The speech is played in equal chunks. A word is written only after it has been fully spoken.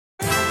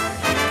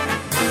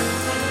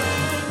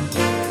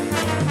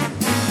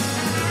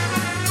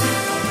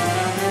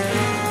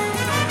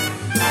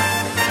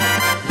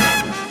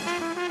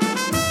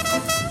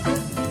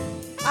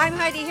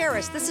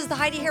This is the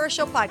Heidi Harris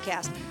Show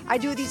podcast. I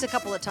do these a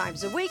couple of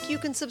times a week. You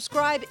can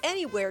subscribe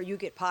anywhere you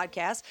get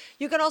podcasts.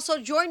 You can also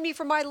join me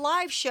for my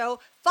live show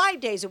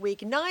 5 days a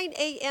week, 9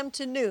 a.m.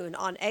 to noon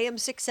on AM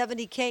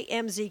 670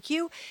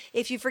 KMZQ.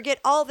 If you forget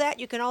all that,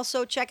 you can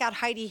also check out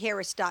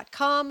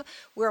HeidiHarris.com,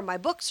 where my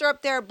books are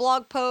up there,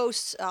 blog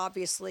posts,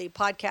 obviously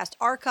podcast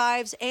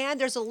archives,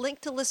 and there's a link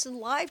to listen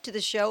live to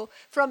the show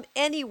from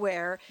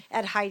anywhere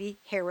at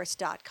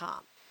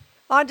HeidiHarris.com.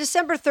 On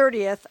December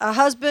 30th, a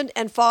husband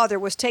and father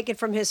was taken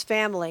from his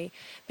family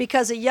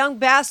because a young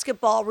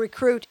basketball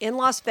recruit in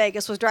Las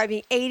Vegas was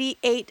driving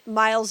 88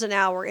 miles an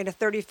hour in a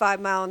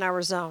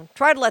 35-mile-an-hour zone.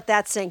 Try to let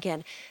that sink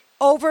in.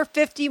 Over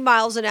 50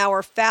 miles an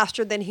hour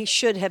faster than he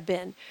should have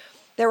been.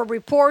 There were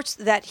reports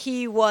that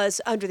he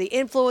was under the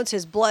influence,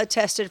 his blood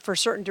tested for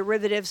certain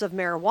derivatives of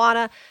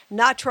marijuana.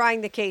 Not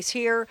trying the case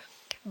here,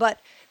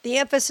 but the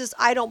emphasis,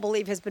 I don't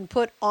believe, has been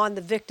put on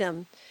the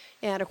victim.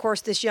 And, of course,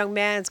 this young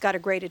man's got a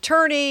great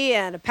attorney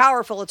and a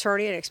powerful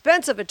attorney, an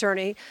expensive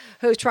attorney,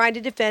 who's trying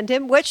to defend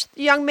him, which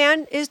the young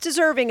man is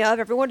deserving of.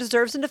 Everyone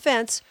deserves a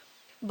defense.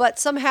 But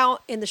somehow,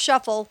 in the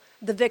shuffle,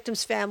 the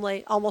victim's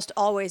family almost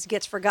always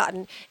gets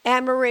forgotten.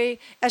 Anne-Marie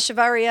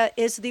Echevarria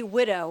is the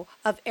widow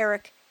of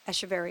Eric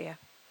Echevarria.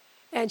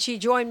 And she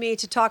joined me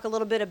to talk a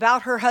little bit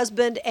about her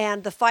husband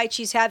and the fight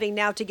she's having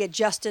now to get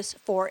justice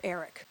for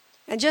Eric.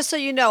 And just so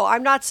you know,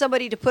 I'm not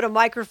somebody to put a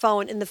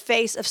microphone in the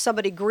face of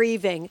somebody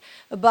grieving,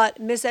 but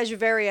Ms.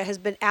 Echevarria has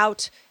been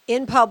out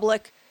in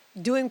public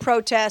doing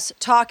protests,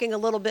 talking a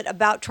little bit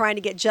about trying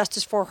to get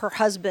justice for her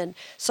husband.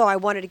 So I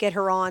wanted to get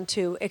her on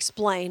to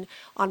explain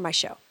on my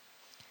show.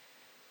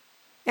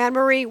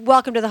 Anne-Marie,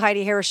 welcome to the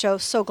Heidi Harris Show.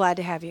 So glad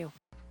to have you.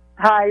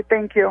 Hi,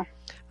 thank you.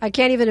 I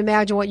can't even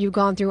imagine what you've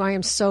gone through. I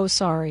am so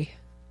sorry.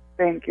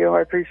 Thank you. I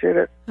appreciate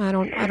it. I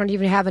don't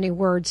even have any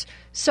words.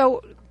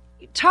 So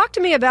talk to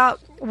me about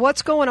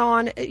what's going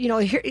on.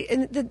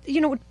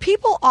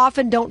 People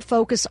often don't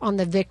focus on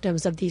the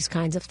victims of these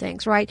kinds of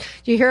things, right?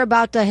 You hear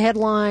about the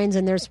headlines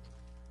and there's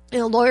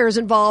lawyers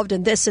involved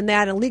and this and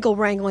that and legal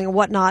wrangling and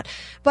whatnot.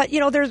 But,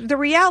 the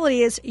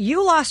reality is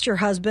you lost your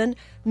husband.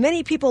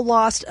 Many people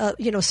lost,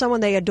 someone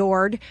they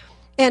adored.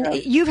 And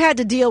you've had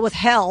to deal with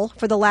hell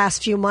for the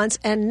last few months.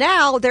 And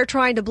now they're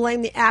trying to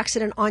blame the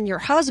accident on your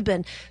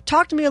husband.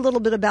 Talk to me a little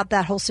bit about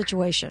that whole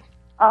situation.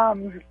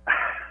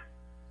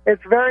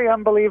 It's very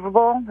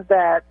unbelievable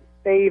that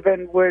they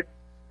even would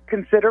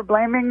consider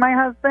blaming my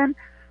husband.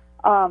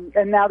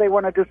 And now they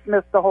want to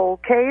dismiss the whole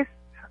case.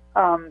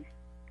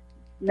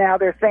 Now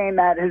they're saying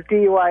that his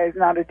DUI is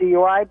not a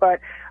DUI.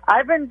 But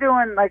I've been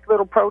doing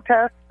little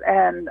protests,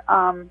 and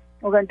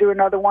we're going to do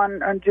another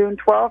one on June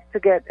 12th to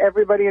get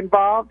everybody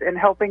involved in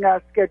helping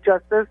us get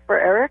justice for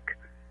Eric.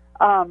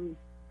 The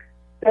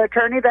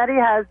attorney that he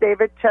has,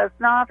 David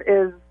Chesnoff,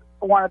 is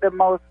one of the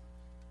most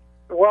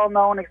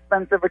well-known,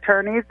 expensive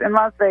attorneys in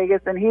Las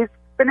Vegas, and he's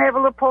been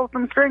able to pull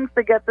some strings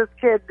to get this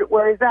kid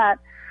where he's at.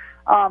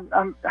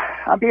 I'm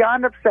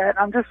beyond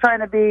upset. I'm just trying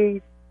to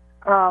be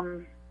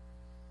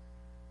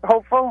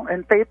hopeful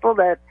and faithful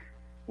that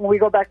when we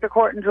go back to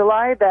court in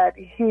July, that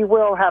he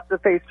will have to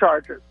face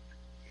charges.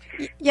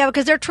 Yeah,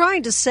 because they're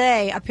trying to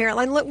say,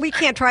 apparently, and look, we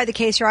can't try the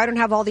case here. I don't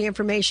have all the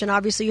information.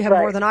 Obviously, you have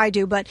more than I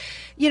do. But,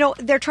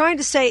 they're trying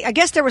to say, I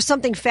guess there was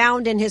something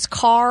found in his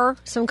car,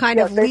 some kind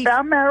of leaf. They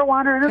found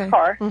marijuana in his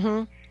car.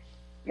 Mm-hmm.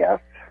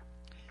 Yes.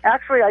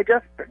 Actually, I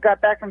just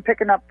got back from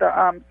picking up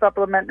the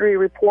supplementary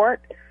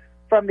report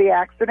from the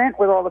accident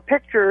with all the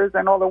pictures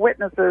and all the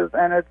witnesses,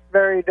 and it's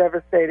very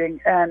devastating.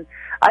 And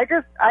I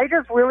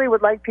just really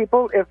would like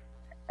people, if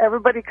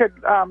everybody could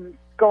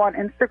go on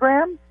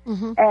Instagram,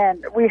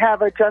 and we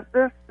have a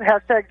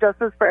hashtag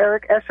justice for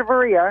Eric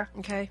Echevarria,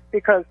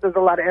 because there's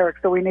a lot of Eric,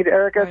 so we need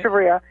Eric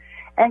Echevarria,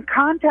 and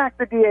contact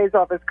the DA's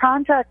office,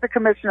 contact the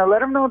commissioner,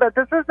 let him know that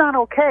this is not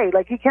okay.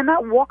 He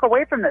cannot walk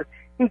away from this.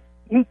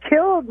 He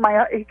killed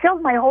my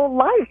whole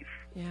life.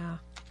 Yeah.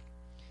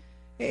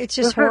 It's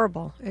just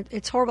horrible.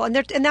 It's horrible.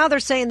 And now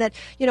they're saying that,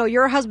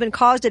 your husband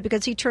caused it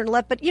because he turned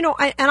left. But,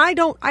 I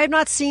have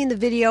not seen the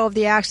video of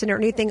the accident or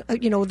anything,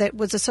 that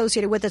was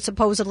associated with it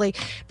supposedly.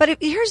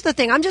 But here's the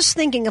thing. I'm just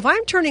thinking, if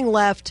I'm turning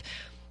left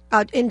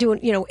into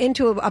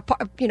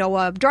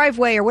a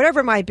driveway or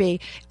whatever it might be,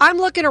 I'm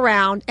looking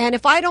around, and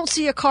if I don't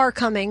see a car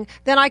coming,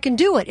 then I can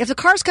do it. If the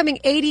car's coming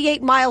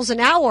 88 miles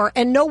an hour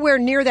and nowhere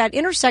near that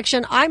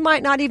intersection, I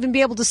might not even be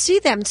able to see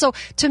them. So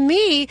to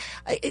me,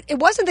 it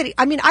wasn't that.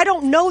 I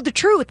don't know the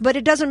truth, but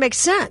it doesn't make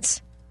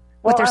sense.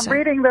 Well, I'm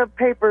reading the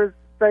papers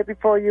right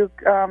before you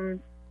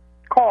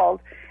called,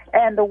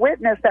 and the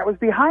witness that was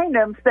behind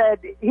him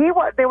said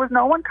there was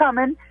no one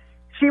coming.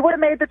 She would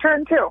have made the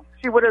turn too.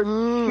 She would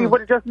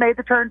have just made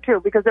the turn too,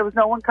 because there was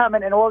no one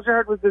coming, and all you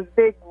heard was this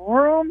big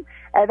room,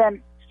 and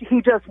then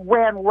he just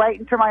ran right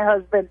into my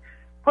husband,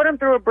 put him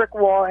through a brick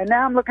wall, and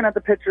now I'm looking at the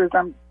pictures.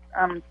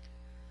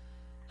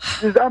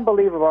 It's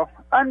unbelievable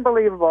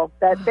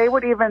that they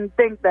would even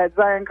think that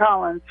Zion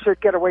Collins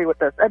should get away with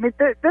this. This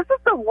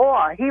is the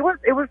law. It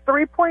was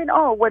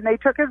 3.0 when they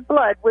took his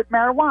blood with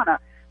marijuana.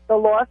 The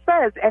law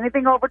says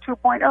anything over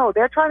 2.0.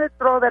 They're trying to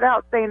throw that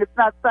out, saying it's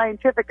not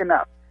scientific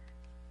enough.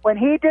 when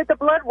he did the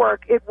blood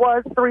work, it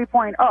was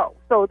 3.0.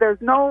 So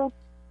there's no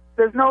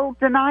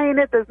denying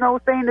it. There's no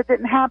saying it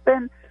didn't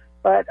happen.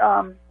 But,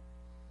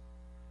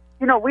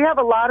 we have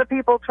a lot of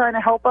people trying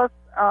to help us.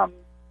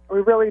 We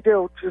really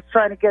do, just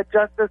trying to get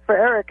justice for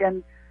Eric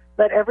and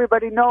let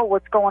everybody know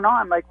what's going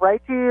on. Like,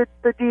 write to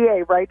the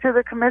DA, write to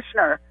the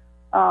commissioner.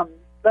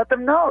 Let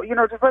them know,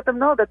 just let them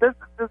know that this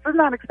is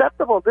not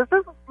acceptable. This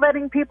is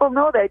letting people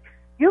know that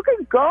you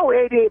can go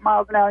 88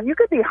 miles an hour and you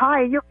could be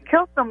high and you can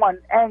kill someone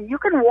and you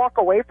can walk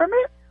away from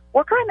it.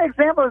 What kind of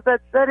example is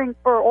that setting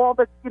for all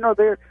the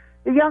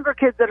younger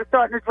kids that are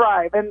starting to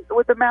drive and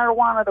with the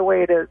marijuana the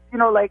way it is?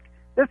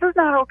 This is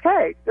not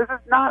okay.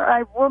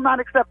 I will not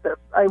accept this.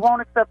 I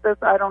won't accept this.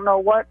 I don't know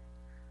what.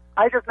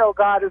 I just know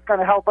God is going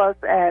to help us,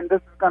 and this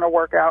is going to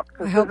work out,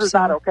 because this is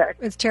not okay.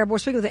 It's terrible. We're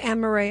speaking with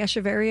Anne-Marie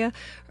Echeverria.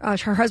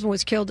 Her husband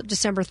was killed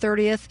December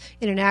 30th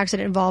in an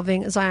accident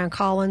involving Zion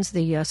Collins,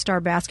 the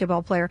star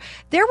basketball player.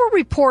 There were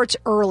reports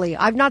early,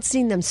 I've not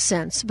seen them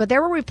since, but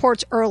there were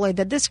reports early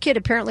that this kid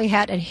apparently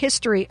had a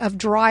history of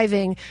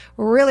driving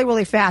really,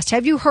 really fast.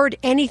 Have you heard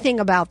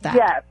anything about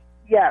that?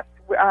 Yes.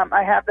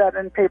 I have that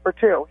in paper,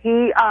 too.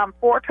 He,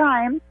 4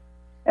 times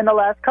in the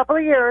last couple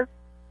of years,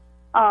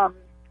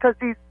 because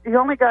he's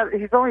only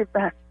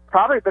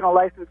probably been a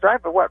licensed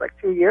driver,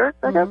 2 years,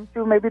 I guess,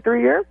 2, maybe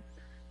 3 years.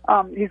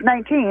 He's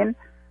 19,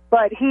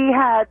 but he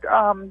had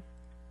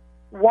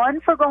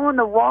one for going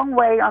the wrong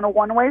way on a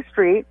one-way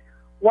street,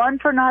 one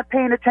for not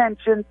paying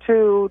attention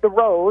to the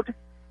road,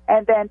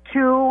 and then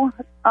two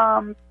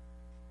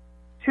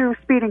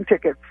speeding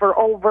tickets for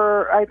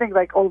over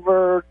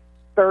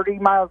 30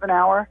 miles an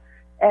hour.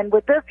 And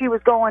with this, he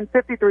was going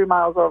 53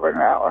 miles over an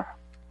hour.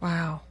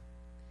 Wow.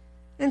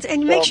 And it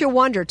makes you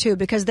wonder, too,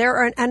 because there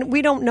are, and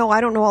we don't know, I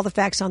don't know all the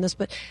facts on this,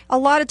 but a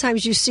lot of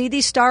times you see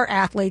these star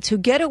athletes who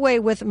get away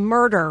with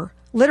murder,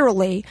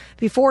 literally,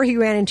 before he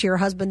ran into your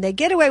husband. They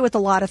get away with a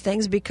lot of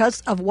things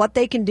because of what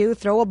they can do,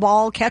 throw a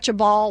ball, catch a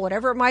ball,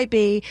 whatever it might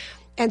be.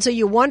 And so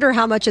you wonder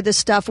how much of this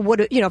stuff would,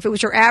 if it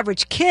was your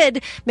average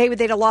kid, maybe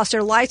they'd have lost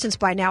their license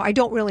by now. I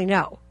don't really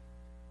know.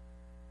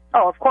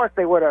 Oh, of course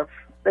they would have.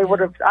 They would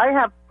have. I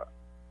have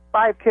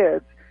 5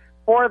 kids.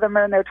 4 of them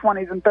are in their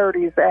 20s and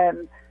 30s,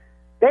 and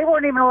they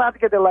weren't even allowed to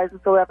get their license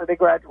until after they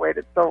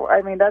graduated. So,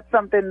 that's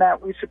something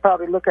that we should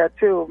probably look at,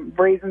 too.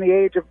 Raising the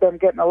age of them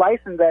getting a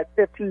license at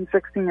 15,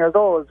 16 years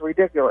old is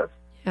ridiculous.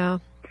 Yeah.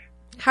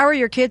 How are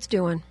your kids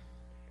doing?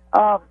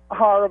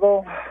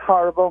 Horrible.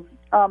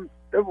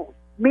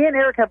 Me and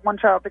Eric have one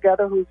child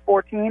together who's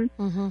 14,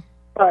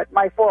 but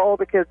my 4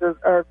 older kids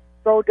are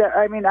so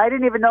I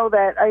didn't even know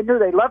that. I knew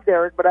they loved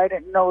Eric, but I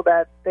didn't know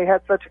that they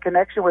had such a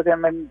connection with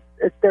him, and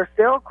they're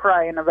still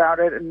crying about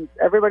it, and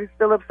everybody's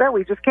still upset.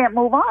 We just can't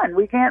move on.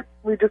 We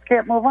just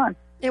can't move on.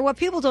 And what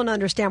people don't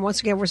understand, once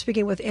again, we're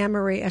speaking with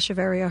Anne-Marie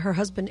Echeverria. Her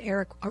husband,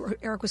 Eric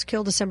was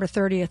killed December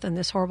 30th in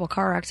this horrible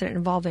car accident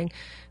involving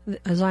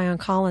Zion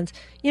Collins.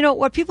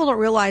 What people don't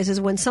realize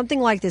is when something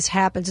like this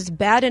happens, it's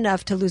bad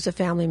enough to lose a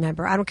family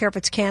member. I don't care if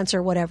it's cancer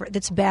or whatever.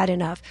 That's bad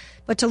enough.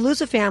 But to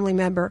lose a family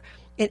member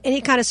in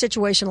any kind of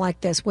situation like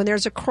this, when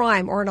there's a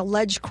crime or an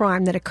alleged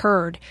crime that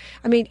occurred,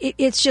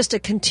 it's just a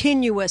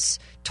continuous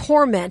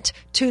torment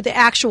to the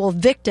actual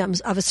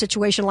victims of a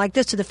situation like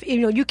this.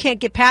 You can't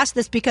get past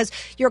this because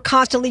you're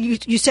constantly,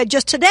 you said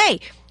just today,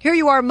 here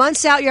you are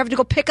months out, you have to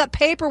go pick up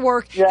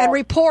paperwork and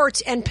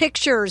reports and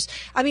pictures.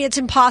 It's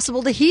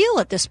impossible to heal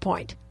at this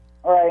point.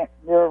 Right.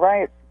 You're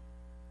right.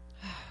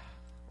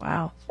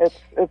 Wow. It's.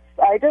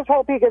 I just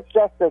hope he gets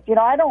justice.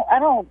 I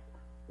don't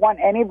want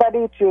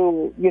anybody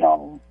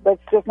to, that's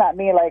just not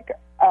me. I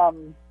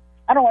don't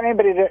want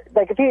anybody to,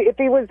 if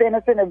he was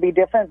innocent, it'd be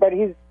different, but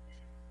he's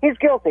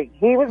guilty.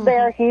 He was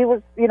there. He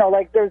was,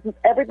 there's,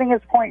 everything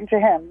is pointing to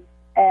him.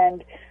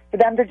 And for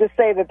them to just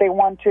say that they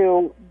want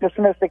to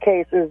dismiss the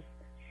case is,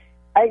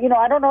 I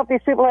don't know if these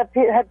people have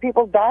had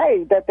people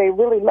die that they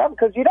really love,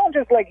 because you don't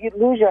just you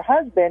lose your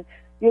husband,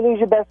 you lose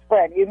your best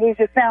friend, you lose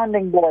your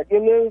sounding board, you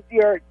lose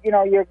your,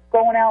 your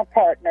going out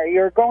partner,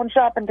 you're going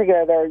shopping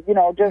together,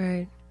 just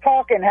right.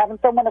 Talking, having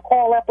someone to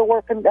call after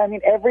work, and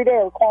every day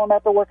I would call him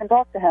after work and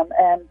talk to him,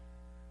 and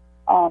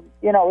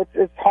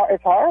it's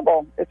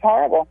horrible. It's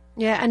horrible.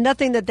 Yeah, and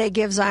nothing that they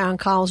give Zion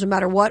Collins, no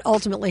matter what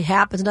ultimately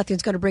happens,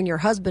 nothing's going to bring your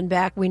husband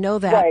back. We know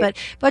that, right.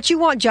 But you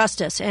want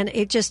justice, and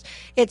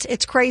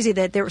it's crazy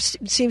that there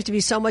seems to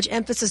be so much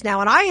emphasis now.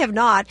 And I've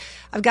got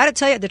to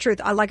tell you the truth.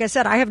 Like I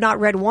said, I have not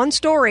read one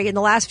story in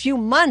the last few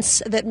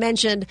months that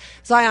mentioned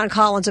Zion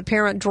Collins'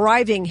 apparent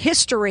driving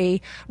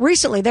history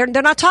recently. They're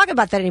not talking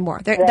about that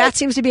anymore. Right. That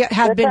seems to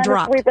have been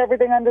dropped. To sweep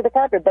everything under the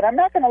carpet, but I'm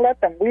not going to let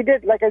them. We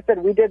did, like I said,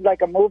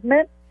 a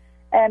movement,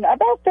 and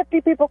about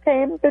 50 people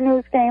came. The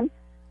news came.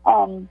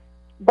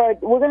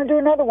 But we're going to do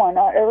another one.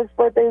 Eric's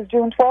birthday is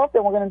June 12th,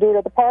 and we're going to do it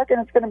at the park, and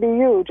it's going to be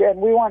huge.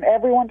 And we want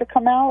everyone to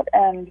come out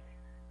and,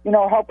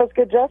 help us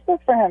get justice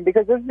for him,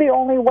 because this is the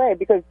only way.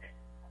 Because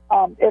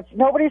if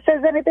nobody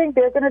says anything,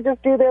 they're going to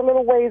just do their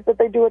little ways that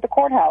they do at the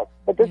courthouse.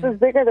 But this is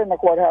bigger than the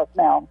courthouse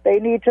now. They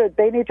need to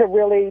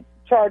really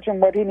charge him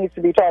what he needs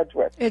to be charged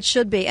with. It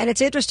should be. And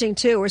it's interesting,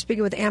 too. We're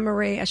speaking with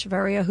Anne-Marie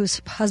Echevarria,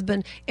 whose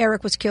husband,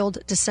 Eric, was killed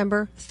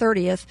December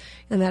 30th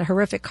in that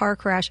horrific car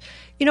crash.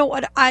 You know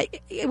what?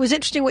 It was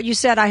interesting what you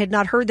said. I had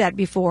not heard that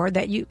before,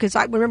 because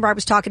I remember I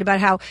was talking about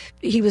how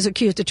he was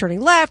accused of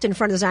turning left in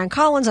front of Zion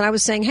Collins, and I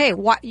was saying, hey,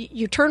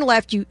 you turn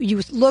left, you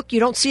look,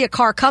 you don't see a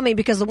car coming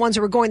because the ones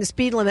who are going the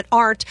speed limit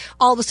aren't.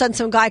 All of a sudden,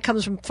 some guy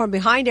comes from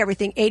behind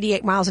everything,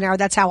 88 miles an hour.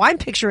 That's how I'm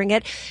picturing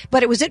it.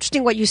 But it was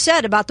interesting what you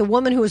said about the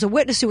woman who was a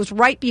witness who was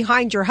right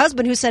behind your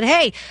husband who said,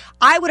 hey,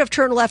 I would have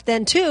turned left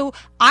then too.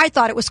 I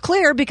thought it was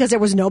clear because there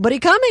was nobody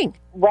coming.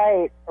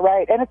 Right.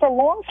 And it's a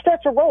long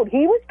stretch of road.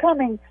 He was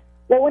coming.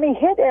 When he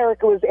hit Eric,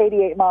 it was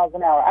 88 miles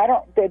an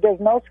hour. There's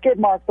no skid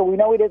mark, so we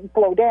know he didn't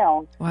slow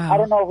down. Wow. I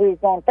don't know if he was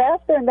going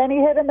faster and then he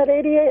hit him at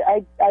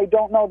 88. I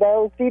don't know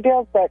those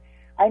details, but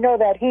I know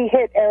that he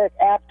hit Eric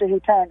after he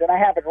turned, and I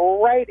have it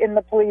right in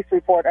the police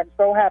report. I'm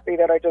so happy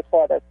that I just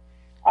saw this.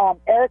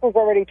 Eric was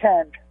already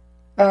turned,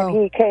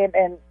 and he came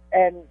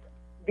and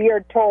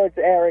veered towards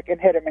Eric and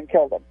hit him and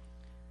killed him.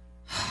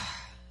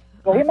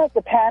 So he must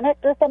have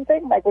panicked or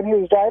something, like when he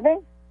was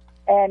driving,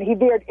 and he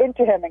veered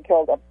into him and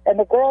killed him. And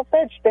the girl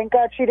said, thank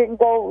God she didn't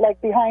go,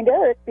 like, behind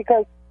Eric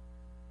because,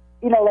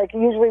 like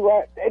usually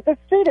the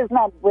street is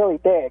not really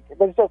big.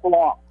 It's just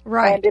long.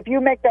 Right. And if you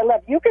make that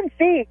left, you can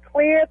see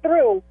clear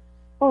through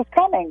who's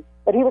coming.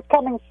 But he was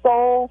coming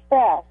so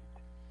fast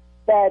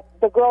that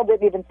the girl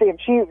didn't even see him.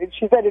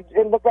 She said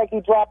it looked like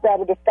he dropped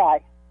out of the sky.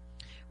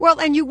 Well,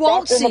 and you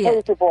won't That's see in the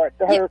police report,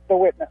 the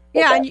witness.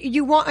 Yeah, and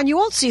you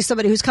won't see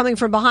somebody who's coming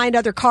from behind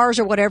other cars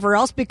or whatever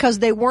else because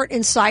they weren't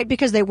in sight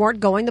because they weren't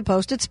going the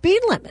posted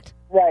speed limit.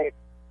 Right.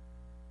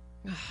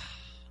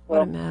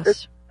 What a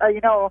mess.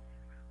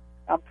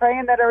 I'm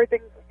praying that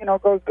everything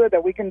goes good,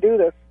 that we can do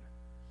this.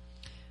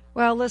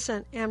 Well,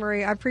 listen,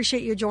 Anne-Marie, I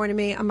appreciate you joining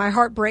me. My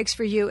heart breaks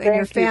for you and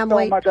your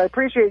family. Thank you so much. I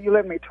appreciate you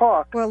letting me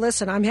talk. Well,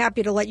 listen, I'm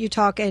happy to let you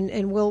talk,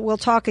 and we'll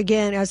talk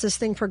again as this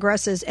thing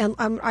progresses. And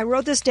I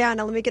wrote this down.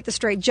 Now, let me get this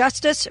straight.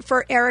 Justice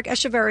for Eric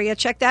Echevarria.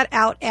 Check that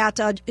out at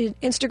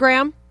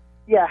Instagram.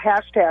 Yeah,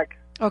 hashtag.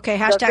 Okay,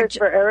 hashtag. Justice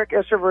for Eric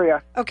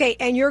Echevarria. Okay,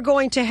 and you're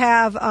going to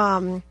have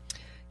June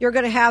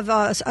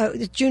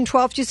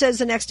 12th, you said, is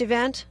the next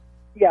event?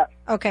 Yeah.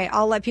 Okay,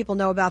 I'll let people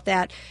know about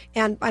that.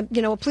 And,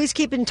 please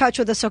keep in touch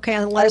with us, okay,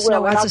 and let us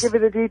know. And I'll give you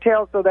the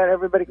details so that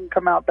everybody can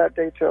come out that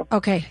day, too.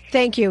 Okay,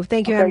 thank you.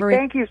 Thank you, Anne-Marie.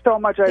 Thank you so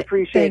much. I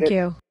appreciate it. Thank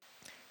you.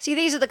 See,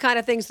 these are the kind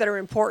of things that are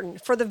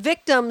important. For the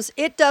victims,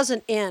 it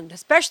doesn't end,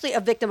 especially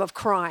a victim of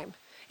crime.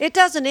 It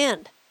doesn't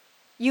end.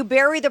 You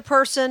bury the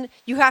person,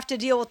 you have to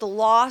deal with the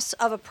loss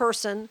of a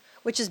person,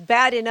 which is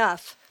bad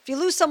enough. If you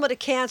lose someone to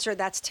cancer,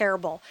 that's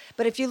terrible.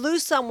 But if you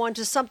lose someone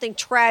to something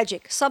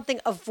tragic,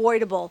 something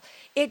avoidable,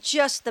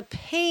 the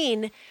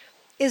pain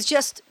is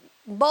just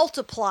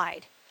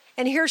multiplied.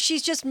 And here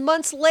she's just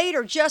months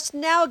later, just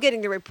now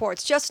getting the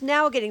reports, just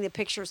now getting the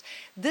pictures.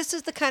 This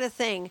is the kind of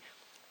thing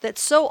that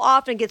so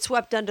often gets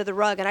swept under the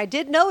rug. And I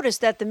did notice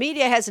that the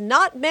media has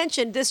not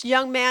mentioned this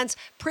young man's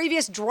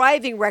previous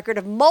driving record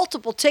of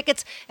multiple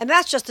tickets, and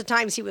that's just the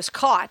times he was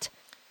caught.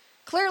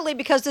 Clearly,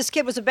 because this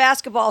kid was a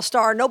basketball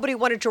star, nobody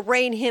wanted to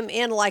rein him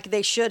in like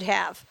they should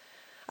have.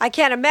 I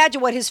can't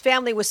imagine what his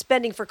family was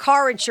spending for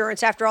car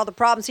insurance after all the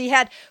problems he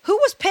had. Who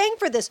was paying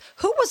for this?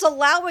 Who was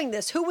allowing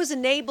this? Who was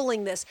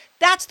enabling this?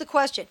 That's the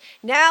question.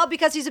 Now,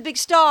 because he's a big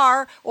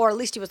star, or at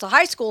least he was a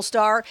high school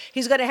star,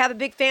 he's going to have a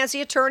big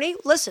fancy attorney.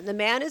 Listen, the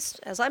man is,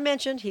 as I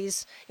mentioned,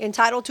 he's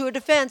entitled to a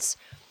defense.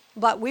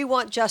 But we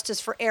want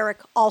justice for Eric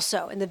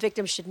also, and the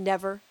victim should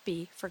never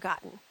be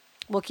forgotten.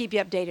 We'll keep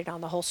you updated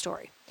on the whole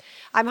story.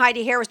 I'm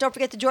Heidi Harris. Don't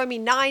forget to join me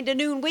 9 to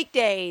noon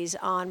weekdays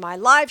on my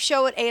live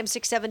show at AM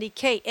 670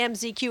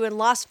 KMZQ in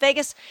Las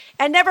Vegas.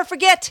 And never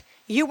forget,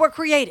 you were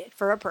created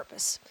for a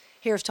purpose.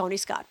 Here's Tony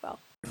Scottwell.